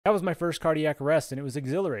That was my first cardiac arrest, and it was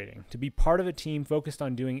exhilarating. To be part of a team focused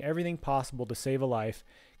on doing everything possible to save a life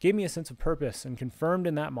gave me a sense of purpose and confirmed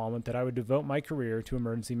in that moment that I would devote my career to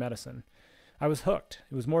emergency medicine. I was hooked.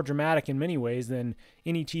 It was more dramatic in many ways than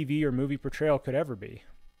any TV or movie portrayal could ever be.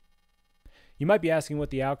 You might be asking what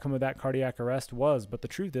the outcome of that cardiac arrest was, but the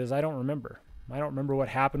truth is, I don't remember. I don't remember what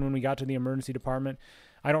happened when we got to the emergency department.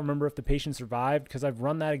 I don't remember if the patient survived because I've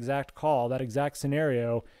run that exact call, that exact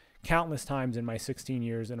scenario, countless times in my 16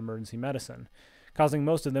 years in emergency medicine, causing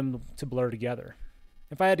most of them to blur together.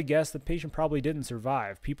 If I had to guess, the patient probably didn't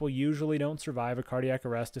survive. People usually don't survive a cardiac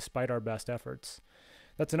arrest despite our best efforts.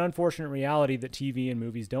 That's an unfortunate reality that TV and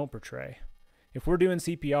movies don't portray. If we're doing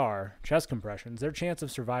CPR, chest compressions, their chance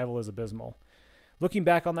of survival is abysmal. Looking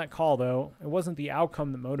back on that call, though, it wasn't the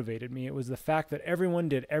outcome that motivated me. It was the fact that everyone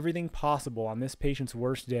did everything possible on this patient's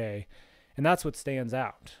worst day, and that's what stands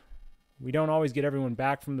out. We don't always get everyone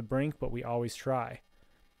back from the brink, but we always try.